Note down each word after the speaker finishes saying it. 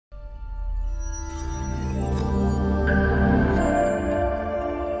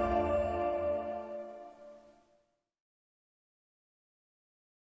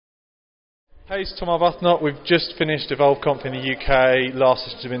Hey, it's Tom Arbuthnot. We've just finished EvolveConf in the UK. Last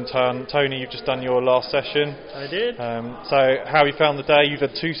sessions have been done. Tony, you've just done your last session. I did. So how have you found the day? You've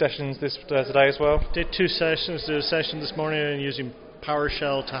had two sessions today as well? Did two sessions. Did a session this morning and using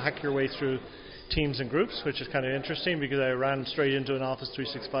PowerShell to hack your way through Teams and groups, which is kind of interesting because I ran straight into an Office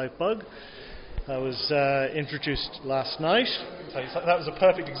 365 bug. That was introduced last night. So that was a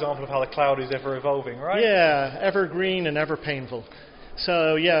perfect example of how the cloud is ever evolving, right? Yeah, ever green and ever painful.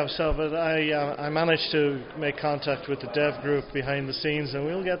 So but I managed to make contact with the dev group behind the scenes, and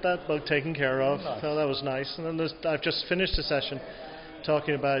we'll get that bug taken care of. Nice. So that was nice. And then I've just finished a session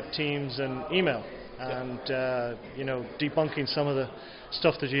talking about Teams and email, and debunking some of the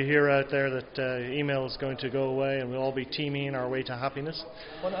stuff that you hear out there that email is going to go away, and we'll all be teaming our way to happiness.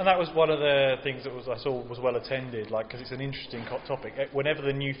 Well, and that was one of the things that I saw was well attended, because it's an interesting topic. Whenever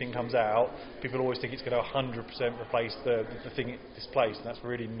the new thing comes out, people always think it's going to 100% replace the thing it displaced, and that's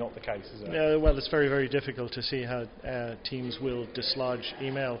really not the case, is it? Yeah, well, it's very, very difficult to see how Teams will dislodge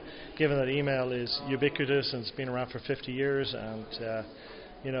email, given that email is ubiquitous and it's been around for 50 years, and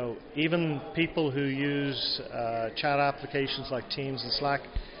even people who use chat applications like Teams and Slack,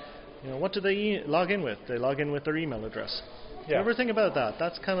 what do they log in with? They log in with their email address. Yeah. Ever think about that?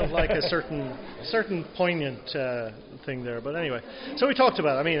 That's kind of like a certain poignant thing there. But anyway, so we talked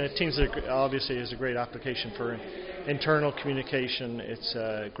about it. Teams obviously is a great application for internal communication. It's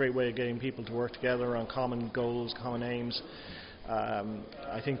a great way of getting people to work together on common goals, common aims.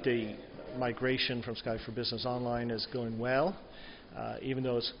 I think the migration from Skype for Business Online is going well. Even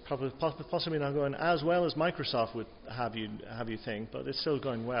though it's probably possibly not going as well as Microsoft would have you think, but it's still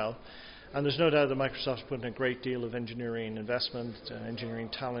going well. And there's no doubt that Microsoft's putting a great deal of engineering investment, engineering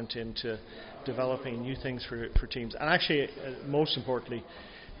talent into developing new things for Teams, and actually, most importantly,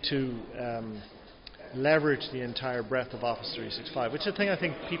 to leverage the entire breadth of Office 365, which is a thing I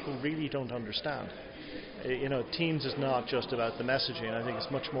think people really don't understand. Teams is not just about the messaging. I think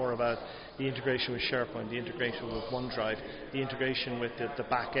it's much more about the integration with SharePoint, the integration with OneDrive, the integration with the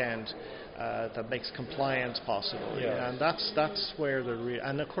back end that makes compliance possible. Yeah. And that's where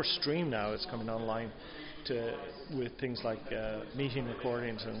and of course Stream now is coming online with things like meeting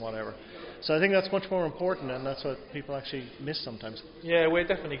recordings and whatever. So I think that's much more important, and that's what people actually miss sometimes. Yeah, we're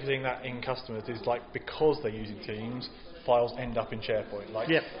definitely seeing that in customers. Is because they're using Teams, files end up in SharePoint.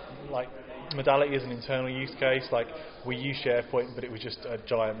 Modality is an internal use case. We use SharePoint, but it was just a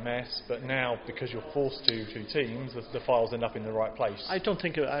giant mess. But now, because you're forced to through Teams, the files end up in the right place. I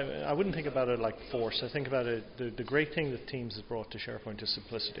wouldn't think about it like force. I think about it. The great thing that Teams has brought to SharePoint is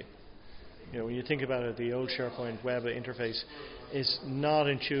simplicity. When you think about it, the old SharePoint web interface is not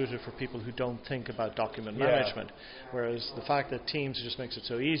intuitive for people who don't think about document management. Whereas the fact that Teams just makes it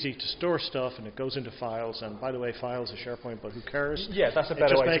so easy to store stuff, and it goes into files, and by the way, files are SharePoint, but who cares? Yeah, that's a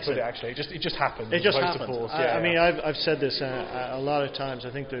better way to put it, actually. It just happens. It just happens. I've said this a lot of times.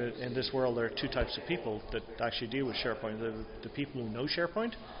 I think that in this world there are two types of people that actually deal with SharePoint. The people who know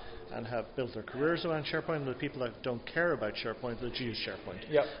SharePoint and have built their careers around SharePoint, and the people that don't care about SharePoint that use SharePoint.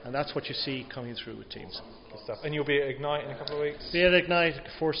 Yep. And that's what you see coming through with Teams. Good stuff. And you'll be at Ignite in a couple of weeks? Be at Ignite,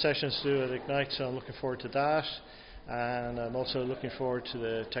 4 sessions to do at Ignite, so I'm looking forward to that. And I'm also looking forward to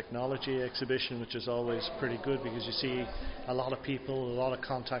the technology exhibition, which is always pretty good because you see a lot of people, a lot of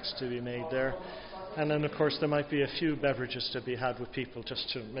contacts to be made there. And then, of course, there might be a few beverages to be had with people just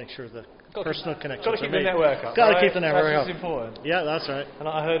to make sure the personal connections Got to keep the network up. Got to keep the network up. That's important. Yeah, that's right. And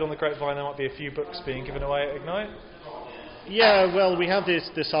I heard on the grapevine there might be a few books being given away at Ignite. Yeah, well, we have this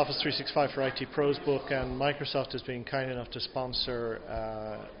Office 365 for IT Pros book, and Microsoft has been kind enough to sponsor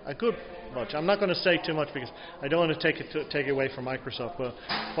a good bunch. I'm not going to say too much because I don't want to take it away from Microsoft, but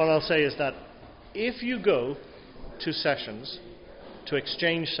what I'll say is that if you go to sessions, to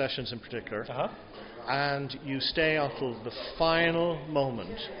Exchange sessions in particular, and you stay until the final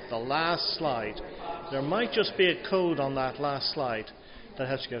moment, the last slide, there might just be a code on that last slide that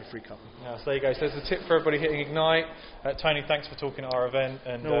has to get a free copy. Yeah, so there you go. So there's a tip for everybody hitting Ignite. Tony, thanks for talking at our event,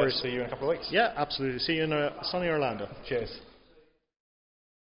 and no worries. See you in a couple of weeks. Yeah, absolutely. See you in sunny Orlando. Cheers.